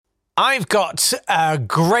I've got a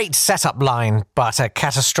great setup line, but a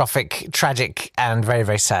catastrophic, tragic, and very,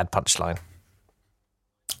 very sad punchline.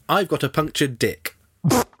 I've got a punctured dick.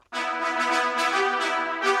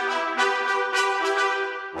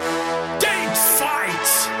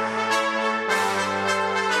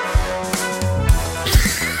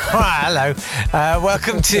 Hello.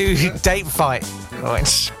 Welcome to Date Fight,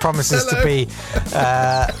 which promises to be,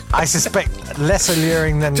 I suspect, less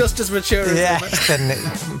alluring than... Just as mature as than it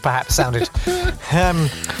perhaps sounded.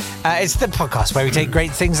 It's the podcast where we take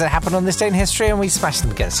great things that happen on this day in history and we smash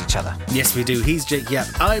them against each other. Yes, we do. He's Jake Yapp.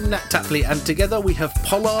 I'm Natt Tapley, and together we have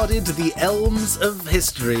pollarded the elms of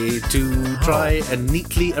history to try and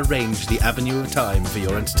neatly arrange the avenue of time for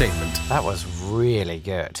your entertainment. That was really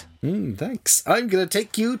good. Thanks. I'm going to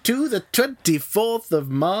take you to the 24th of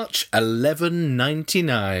March,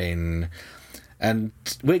 1199. And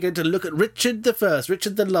we're going to look at Richard I,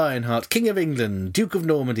 Richard the Lionheart, King of England, Duke of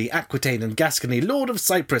Normandy, Aquitaine and Gascony, Lord of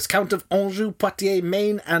Cyprus, Count of Anjou, Poitiers,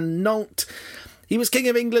 Maine and Nantes. He was King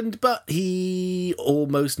of England, but he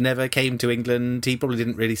almost never came to England. He probably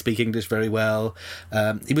didn't really speak English very well.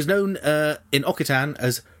 He was known in Aquitaine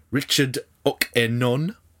as Richard Oc et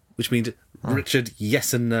Non, which means Richard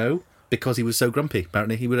yes and no, because he was so grumpy.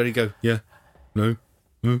 Apparently, he would only go, yeah, no,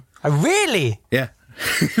 no. Oh, really? Yeah.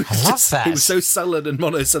 I love that. He was so sullen and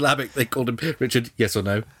monosyllabic, they called him Richard yes or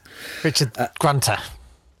no. Richard Grunter.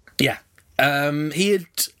 Yeah. He had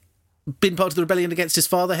been part of the rebellion against his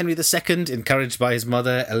father, Henry II, encouraged by his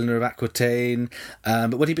mother, Eleanor of Aquitaine.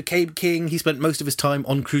 But when he became king, he spent most of his time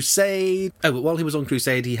on crusade. Oh, but while he was on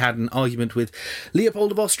crusade, he had an argument with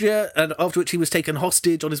Leopold of Austria, and after which he was taken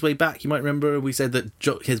hostage on his way back. You might remember we said that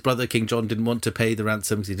his brother, King John, didn't want to pay the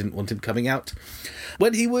ransom because he didn't want him coming out.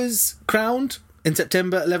 When he was crowned... in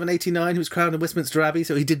September 1189, he was crowned in Westminster Abbey,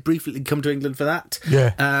 so he did briefly come to England for that.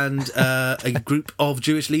 Yeah. And a group of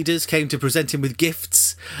Jewish leaders came to present him with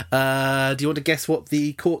gifts. Do you want to guess what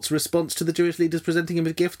the court's response to the Jewish leaders presenting him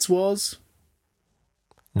with gifts was?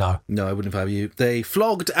 No. No, I wouldn't have you. They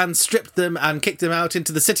flogged and stripped them and kicked them out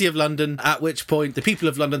into the city of London, at which point the people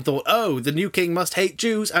of London thought, oh, the new king must hate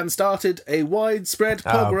Jews, and started a widespread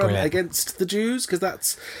pogrom against the Jews, because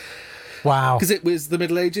that's... Wow. Because it was the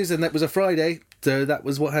Middle Ages and that was a Friday, so that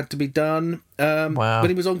was what had to be done. Wow.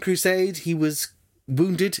 When he was on crusade, he was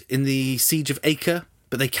wounded in the siege of Acre,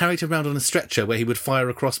 but they carried him around on a stretcher where he would fire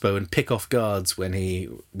a crossbow and pick off guards when he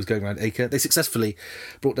was going around Acre. They successfully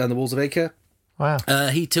brought down the walls of Acre. Wow.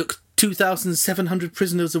 He took 2,700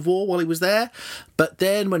 prisoners of war while he was there, but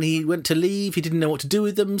then when he went to leave, he didn't know what to do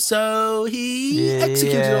with them, so he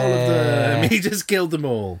executed all of them. He just killed them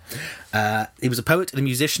all. He was a poet and a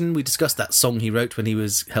musician. We discussed that song he wrote when he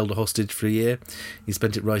was held a hostage for a year. He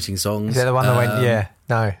spent it writing songs. Is that the one that went,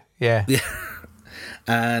 yeah.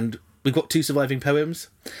 And we've got two surviving poems.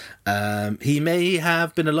 He may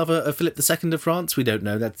have been a lover of Philip II of France. We don't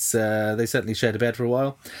know. That's they certainly shared a bed for a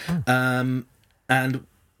while. And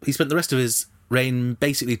he spent the rest of his reign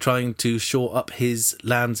basically trying to shore up his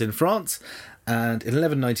lands in France. And in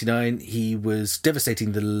 1199, he was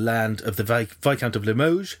devastating the land of the Viscount of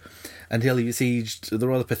Limoges until he besieged the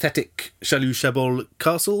rather pathetic Chalus-Chabol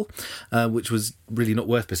castle, which was really not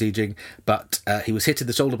worth besieging. But he was hit in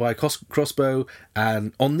the shoulder by a crossbow,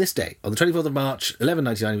 and on this day, on the 24th of March,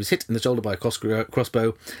 1199, he was hit in the shoulder by a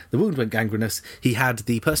crossbow. The wound went gangrenous. He had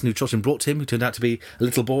the person who shot him brought to him, who turned out to be a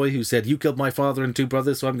little boy who said, "You killed my father and two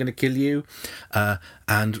brothers, so I'm going to kill you."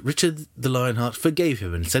 And Richard the Lionheart forgave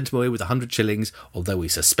him and sent him away with 100 shillings, although we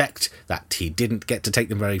suspect that he didn't get to take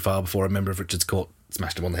them very far before a member of Richard's court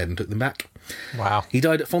smashed him on the head and took them back. Wow. He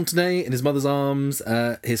died at Fontenay in his mother's arms.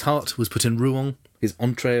 His heart was put in Rouen. His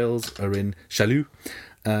entrails are in Chalus.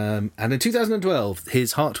 And in 2012,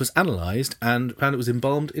 his heart was analysed and found it was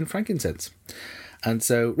embalmed in frankincense. And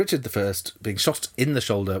so Richard I being shot in the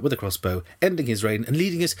shoulder with a crossbow, ending his reign and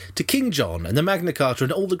leading us to King John and the Magna Carta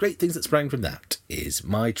and all the great things that sprang from that, is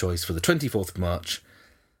my choice for the 24th of March,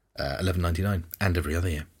 1199, and every other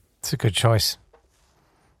year. It's a good choice.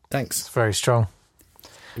 Thanks. It's very strong.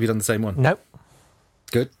 Have you done the same one? Nope.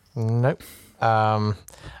 Good? Nope.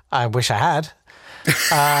 I wish I had.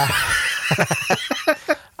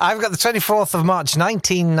 I've got the 24th of March,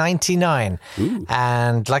 1999. Ooh.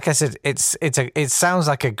 And like I said, it sounds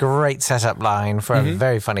like a great setup line for a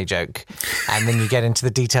very funny joke. And then you get into the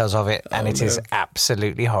details of it, and it is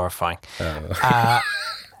absolutely horrifying.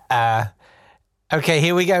 Okay,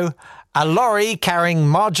 here we go. A lorry carrying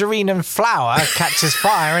margarine and flour catches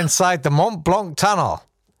fire inside the Mont Blanc tunnel.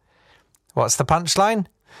 What's the punchline?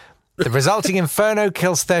 The resulting inferno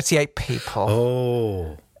kills 38 people.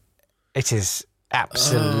 Oh. It is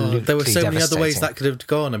absolutely there were so many other ways devastating. that could have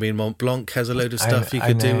gone. I mean, Mont Blanc has a load of stuff you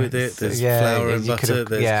could do with it. There's flour and you could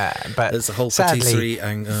butter. but There's a whole sadly, patisserie.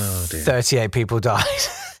 And, oh, dear. 38 people died.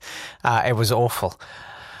 It was awful.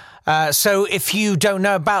 So if you don't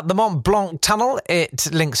know about the Mont Blanc tunnel,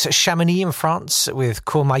 it links Chamonix in France with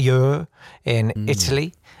Courmayeur in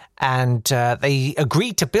Italy. And they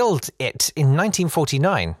agreed to build it in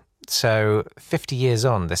 1949. So 50 years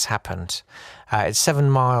on, this happened. It's 7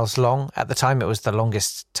 miles long. At the time, it was the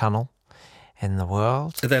longest tunnel in the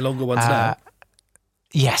world. Are there longer ones now?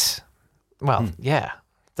 Yes. Well, yeah.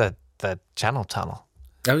 The Channel Tunnel.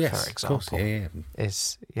 Oh, yes, for example, of course. Yeah.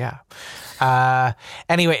 is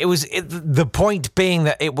anyway, the point being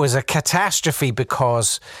that it was a catastrophe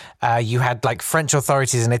because you had like French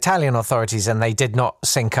authorities and Italian authorities, and they did not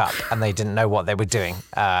sync up and they didn't know what they were doing.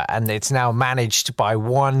 And it's now managed by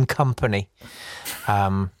one company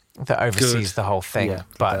that oversees the whole thing. Yeah,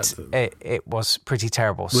 but it was pretty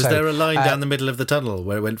terrible. Was there a line down the middle of the tunnel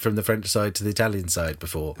where it went from the French side to the Italian side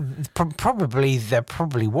before? There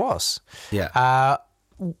probably was. Yeah.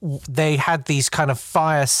 They had these kind of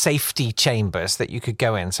fire safety chambers that you could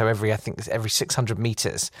go in. So every 600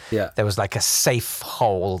 meters, there was like a safe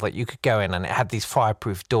hole that you could go in, and it had these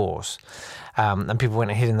fireproof doors. And people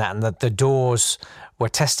went and hid in that, and the doors were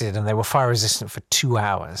tested, and they were fire resistant for 2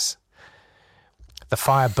 hours. The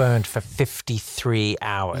fire burned for 53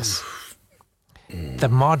 hours. The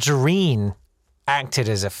margarine acted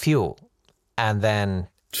as a fuel, and then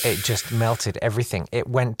it just melted everything. It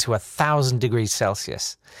went to 1,000 degrees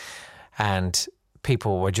Celsius, and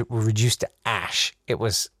people were reduced to ash. It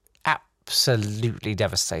was absolutely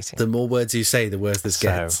devastating. The more words you say, the worse this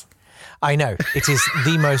gets. I know. It is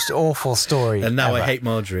the most awful story And now ever. I hate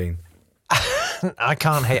margarine. I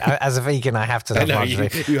can't hate... As a vegan, I have to love margarine.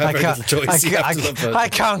 You have very little choice. I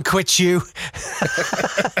can't quit you.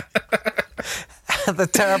 The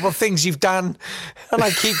terrible things you've done, and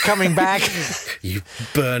I keep coming back. You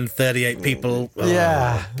burned 38 people.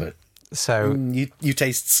 Yeah. But so you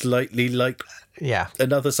taste slightly like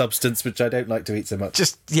another substance which I don't like to eat so much.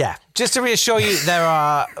 Just to reassure you, there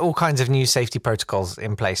are all kinds of new safety protocols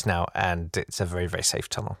in place now, and it's a very, very safe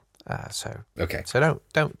tunnel. So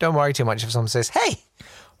don't worry too much if someone says, "Hey,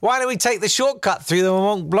 why don't we take the shortcut through the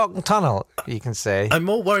Mont Blanc tunnel?" You can say, I'm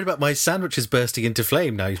more worried about my sandwiches bursting into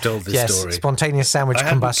flame now you've told this story. Spontaneous sandwich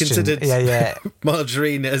combustion. I hadn't considered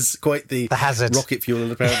margarine as quite the hazard. Rocket fuel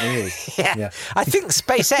it apparently is. Yeah. I think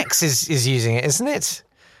SpaceX is using it, isn't it?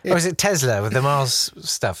 Or is it Tesla with the Mars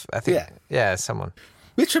stuff? I think. Yeah, someone.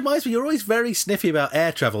 Which reminds me, you're always very sniffy about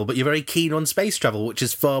air travel, but you're very keen on space travel, which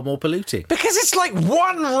is far more polluting. Because it's like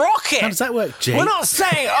one rocket. How does that work, Jake? We're not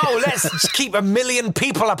saying, let's just keep 1 million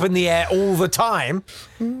people up in the air all the time.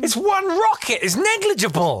 It's one rocket. It's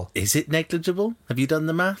negligible. Is it negligible? Have you done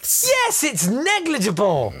the maths? Yes, it's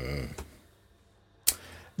negligible.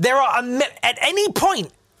 There are, at any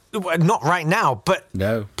point, not right now, but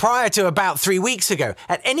prior to about 3 weeks ago,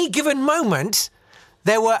 at any given moment,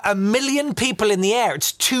 there were 1 million people in the air.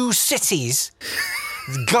 It's 2 cities,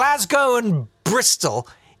 Glasgow and Bristol,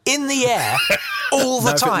 in the air all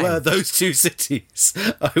the time. If it were those 2 cities,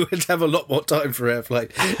 I would have a lot more time for air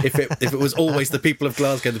flight if it was always the people of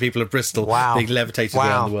Glasgow and the people of Bristol being levitated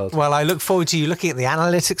around the world. Well, I look forward to you looking at the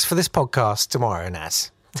analytics for this podcast tomorrow, Naz.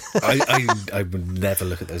 I would never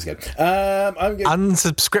look at those again.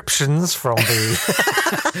 Unsubscriptions from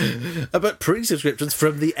the... but pre-subscriptions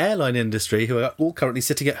from the airline industry, who are all currently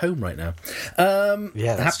sitting at home right now.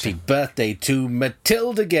 Happy birthday to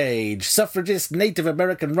Matilda Gage, suffragist, Native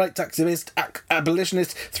American rights activist,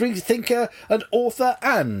 abolitionist, thinker and author,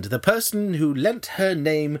 and the person who lent her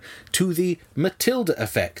name to the Matilda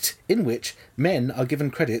Effect, in which men are given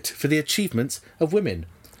credit for the achievements of women.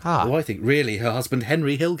 Well, I think really her husband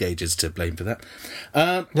Henry Hillgage is to blame for that.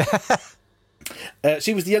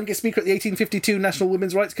 She was the youngest speaker at the 1852 National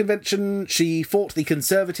Women's Rights Convention. She fought the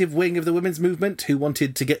conservative wing of the women's movement, who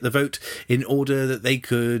wanted to get the vote in order that they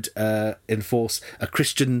could enforce a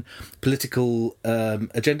Christian political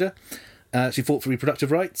agenda. She fought for reproductive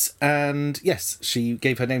rights, and yes, she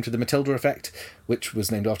gave her name to the Matilda Effect, which was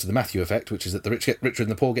named after the Matthew Effect, which is that the rich get richer and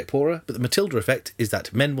the poor get poorer. But the Matilda Effect is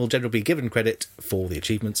that men will generally be given credit for the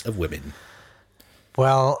achievements of women.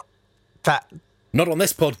 Well, not on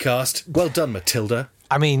this podcast. Well done, Matilda.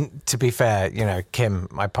 I mean, to be fair, Kim,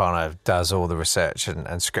 my partner, does all the research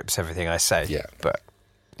and scripts everything I say. Yeah. But,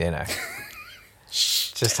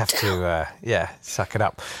 just have to, suck it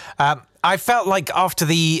up. I felt like after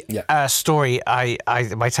the story,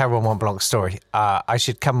 my terrible Mont Blanc story, I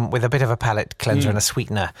should come with a bit of a palate cleanser and a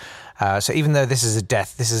sweetener. So even though this is a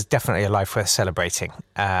death, this is definitely a life worth celebrating.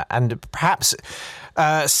 And perhaps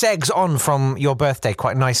segs on from your birthday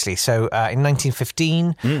quite nicely. So in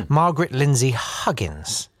 1915, Margaret Lindsay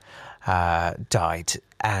Huggins died.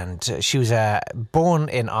 And she was born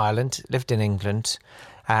in Ireland, lived in England,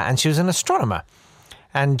 and she was an astronomer.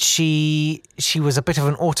 And she was a bit of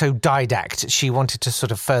an autodidact. She wanted to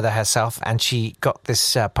sort of further herself, and she got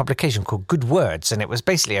this publication called Good Words, and it was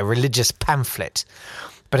basically a religious pamphlet.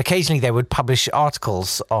 But occasionally they would publish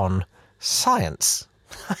articles on science.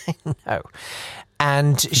 I know.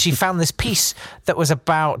 And she found this piece that was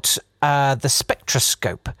about the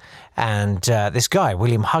spectroscope. And this guy,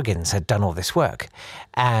 William Huggins, had done all this work.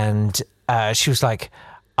 And she was like,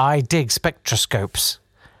 I dig spectroscopes.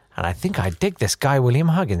 And I think I dig this guy, William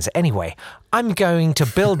Huggins. Anyway, I'm going to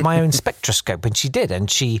build my own spectroscope. And she did.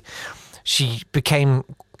 And she became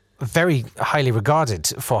very highly regarded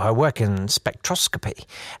for her work in spectroscopy.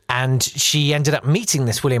 And she ended up meeting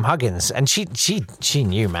this William Huggins. And she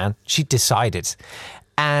knew, man. She decided.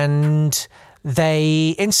 And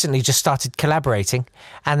they instantly just started collaborating.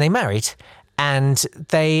 And they married. And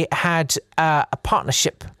they had a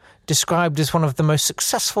partnership described as one of the most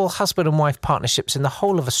successful husband and wife partnerships in the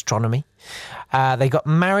whole of astronomy. They got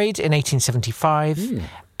married in 1875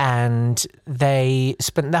 and they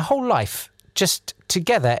spent their whole life just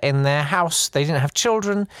together in their house. They didn't have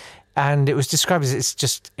children, and it was described as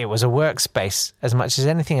it was a workspace as much as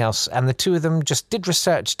anything else. And the two of them just did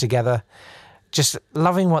research together, just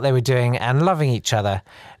loving what they were doing and loving each other,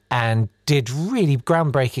 and did really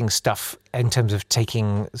groundbreaking stuff in terms of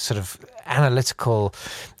taking sort of analytical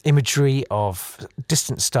imagery of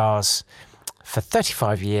distant stars for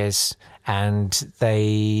 35 years. And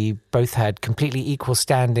they both had completely equal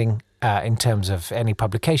standing in terms of any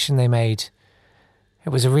publication they made. It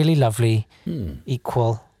was a really lovely,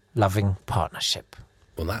 equal, loving partnership.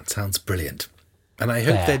 Well, that sounds brilliant. And I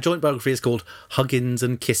hope their joint biography is called Huggins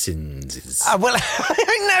and Kissins. Well,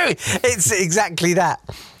 I know. It's exactly that.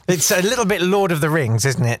 It's a little bit Lord of the Rings,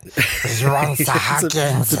 isn't it?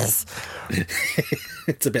 Huggins.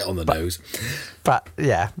 It's a bit on the nose. But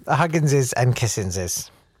yeah, Huggins' and Kissins'.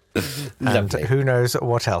 And who knows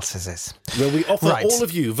what else is. Well, we offer all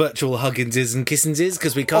of you virtual Hugginses and Kissinses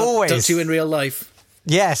because we can't touch you in real life.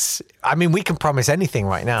 Yes. I mean, we can promise anything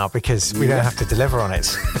right now because we don't have to deliver on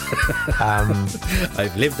it.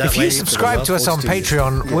 I've lived that way. If you subscribe to us on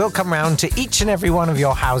Patreon, we'll come round to each and every one of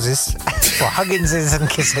your houses for Hugginses and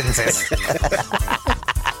Kissinses.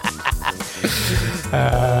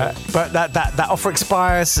 But that offer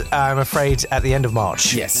expires, I'm afraid, at the end of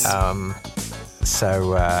March. Yes.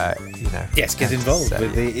 So, Yes, get involved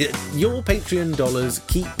with your Patreon dollars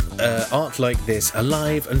keep art like this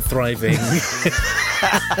alive and thriving.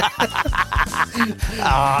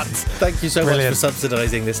 Art. Thank you so much for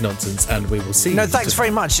subsidising this nonsense, and we will see you. No, thanks very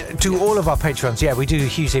much to all of our patrons. Yeah, we do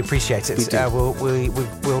hugely appreciate it.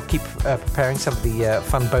 We'll keep preparing some of the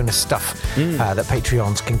fun bonus stuff that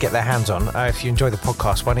Patreons can get their hands on. If you enjoy the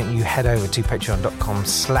podcast, why don't you head over to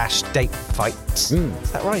patreon.com/datefight.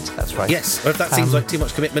 Is that right? That's right. Yes, or if that seems like too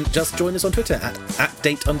much commitment, just join us on Twitter at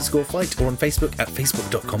 @date_fight or on Facebook at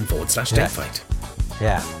facebook.com/datefight.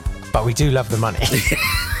 Yeah, but we do love the money.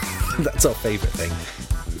 That's our favourite thing.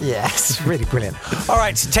 Yes, really brilliant. All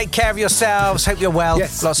right, take care of yourselves. Hope you're well.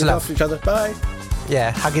 Yes, lots of love for each other. Bye.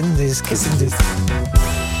 Yeah, Huggins is, Kissins is,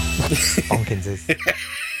 Bonkins is.